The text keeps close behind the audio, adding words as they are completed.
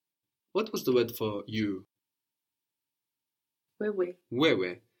What was the word for you? Wewe.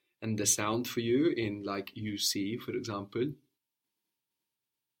 Wewe. And the sound for you in like you see, for example?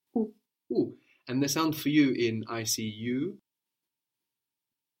 U. U. And the sound for you in I see you?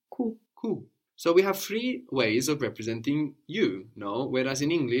 Ku. Ku. So we have three ways of representing you, no? Whereas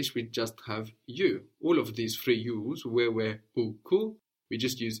in English we just have you. All of these three U's, wewe, u, ku, we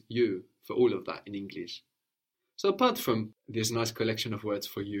just use you for all of that in English. So apart from this nice collection of words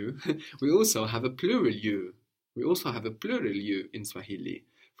for you, we also have a plural you. We also have a plural you in Swahili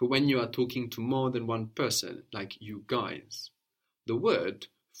for when you are talking to more than one person, like you guys. The word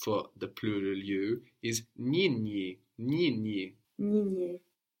for the plural you is nyinyi, nyinyi, Ninye.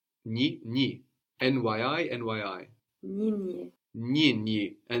 ni, nyi, nyi. Ninye.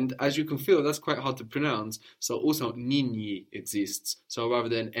 Nyinyi. And as you can feel, that's quite hard to pronounce. So also nyinyi exists. So rather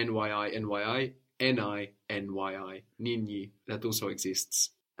than nyi, ni, nyinyi, that also exists.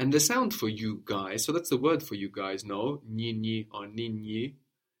 And the sound for you guys, so that's the word for you guys, no? Nyinyi or ninyi.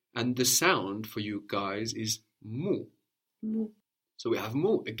 And the sound for you guys is mu. Mu. So we have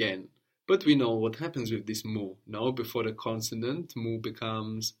mu again. But we know what happens with this mu. No, before the consonant, mu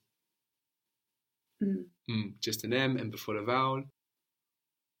becomes just an M, and before a vowel,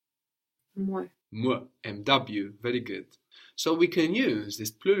 Mwe. mw, MW. Very good. So we can use this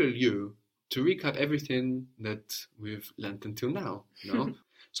plural you to recap everything that we've learnt until now. No?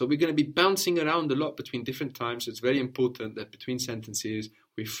 So we're going to be bouncing around a lot between different times. So it's very important that between sentences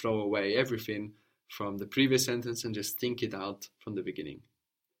we throw away everything from the previous sentence and just think it out from the beginning.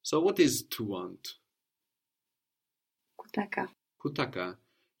 So what is to want? Kutaka. Kutaka.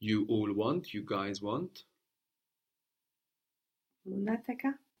 You all want, you guys want.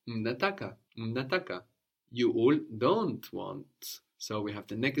 Munataka. Mnataka, mnataka. You all don't want. So we have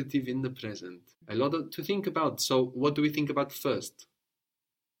the negative in the present. A lot to think about. So what do we think about first?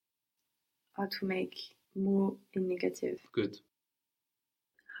 How to make mu in negative. Good.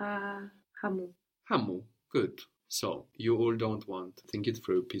 Hamu. Hamu. Good. So you all don't want. Think it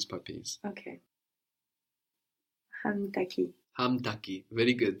through piece by piece. Okay. Hamtaki. Hamtaki.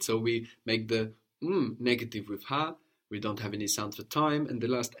 Very good. So we make the negative with ha. We don't have any sound for time. And the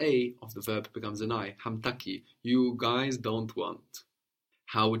last A of the verb becomes an I. Hamtaki. You guys don't want.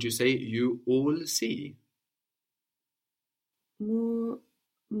 How would you say you all see?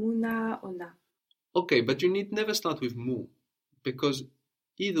 Munaona. Okay, but you need never start with mu. Because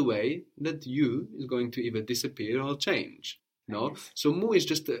either way, that you is going to either disappear or change. No? Yes. So mu is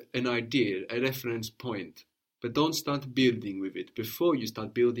just an idea, a reference point. But don't start building with it. Before you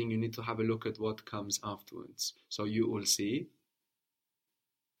start building, you need to have a look at what comes afterwards. So you all see.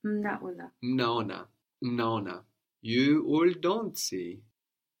 Mnaona. Mnaona. Mnaona. You all don't see.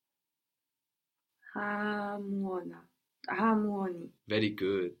 Hamuona. Hamuoni. Very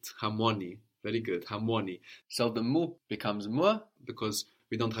good. Hamwani. Very good. Hamwani. So the mu becomes mu because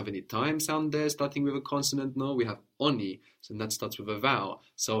we don't have any time sound there starting with a consonant. No, we have oni. So that starts with a vowel.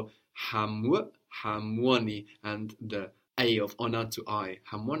 So hamu, hamwani, and the A of ona to I,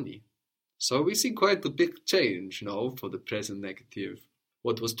 hamwani. So we see quite a big change, no, for the present negative.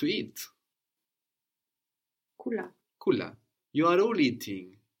 What was to eat? Kula. Kula. You are all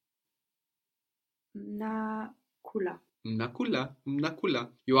eating. Mnakula. Mnakula, mnakula.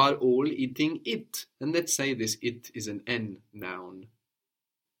 You are all eating it. And let's say this it is an N noun.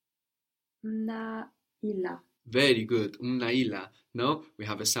 Mnaila. Very good. Mnaila. No, we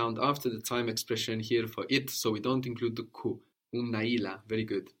have a sound after the time expression here for it, so we don't include the ku. Mnaila. Very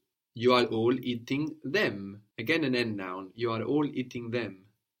good. You are all eating them. Again an N noun. You are all eating them.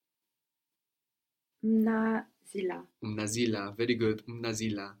 Mnazila. Mnazila. Very good.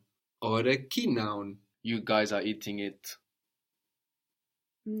 Mnazila. Or a key noun. You guys are eating it.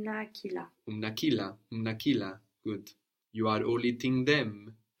 Mnakila. Mnakila. Mnakila. Good. You are all eating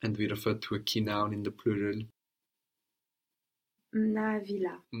them. And we refer to a key noun in the plural.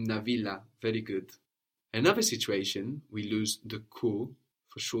 Mnavila. Mnavila. Very good. Another situation, we lose the ku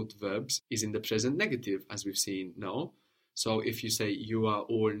for short verbs, is in the present negative, as we've seen now. So if you say you are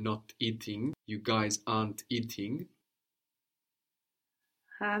all not eating, you guys aren't eating.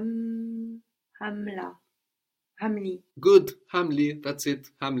 Hamla. Hamli. Good. Hamli. That's it.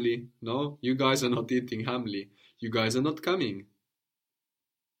 Hamli. No, you guys are not eating hamli. You guys are not coming.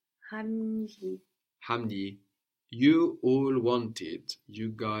 Hamli. Hamli. You all wanted.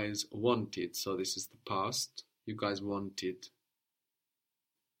 You guys wanted. So this is the past. You guys wanted.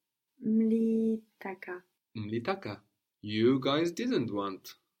 Mlitaka. Mlitaka. You guys didn't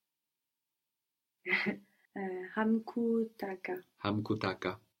want. Hamkutaka.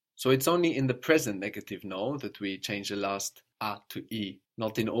 Hamkutaka. So it's only in the present negative no that we change the last a to e.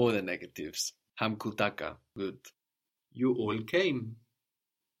 not in all the negatives. Hamkutaka. Good. You all came.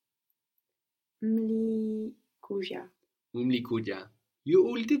 Mlikuja. Mlikuja. You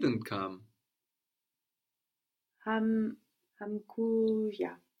all didn't come.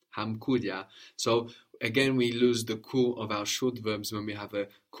 Hamkuja. Hamkuja. So again, we lose the ku of our short verbs when we have a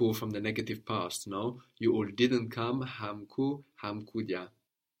ku from the negative past, no? You all didn't come. Hamku, hamkuja.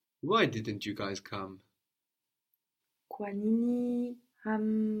 Why didn't you guys come? Kwa nini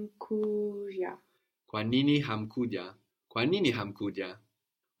hamkuja? Kwa nini hamkuja? Kwa nini hamkuja?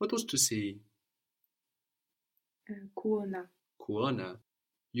 What was to see? Kuona. Kuona.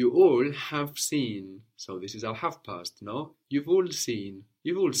 You all have seen. So this is our have past, no? You've all seen.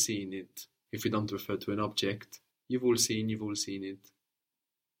 You've all seen it. If we don't refer to an object. You've all seen it.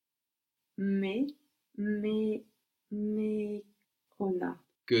 Meona.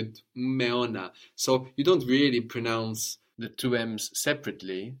 Good. Meona. So you don't really pronounce the two M's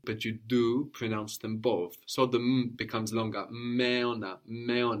separately, but you do pronounce them both. So the M becomes longer. Meona.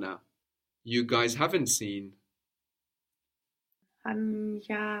 Meona. You guys haven't seen.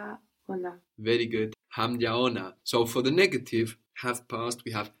 Hamjaona. Very good. Hamjaona. So for the negative, have past,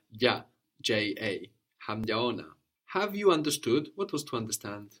 we have ja, J-A. Hamjaona. Have you understood? What was to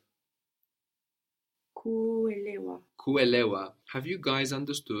understand? Kuelewa. Kuelewa. Have you guys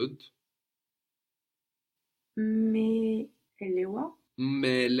understood? Mmeelewa.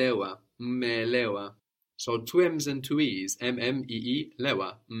 Mmeelewa. Mmeelewa. So two M's and two E's. M-M-E-E,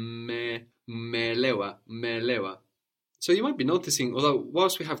 lewa. Mmelewa. Mmelewa. So you might be noticing, although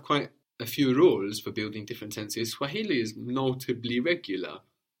whilst we have quite a few rules for building different tenses, Swahili is notably regular,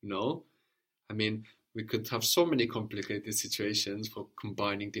 no? I mean, we could have so many complicated situations for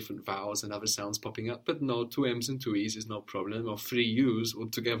combining different vowels and other sounds popping up, but no, two M's and two E's is no problem, or three U's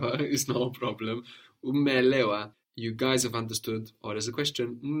altogether is no problem. Umelewa, you guys have understood. Or there's a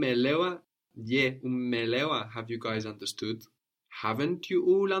question, umelewa? Yeah, umelewa, have you guys understood? Haven't you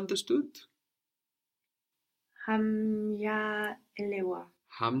all understood? Hamjaelewa.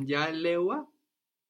 Hamjaelewa?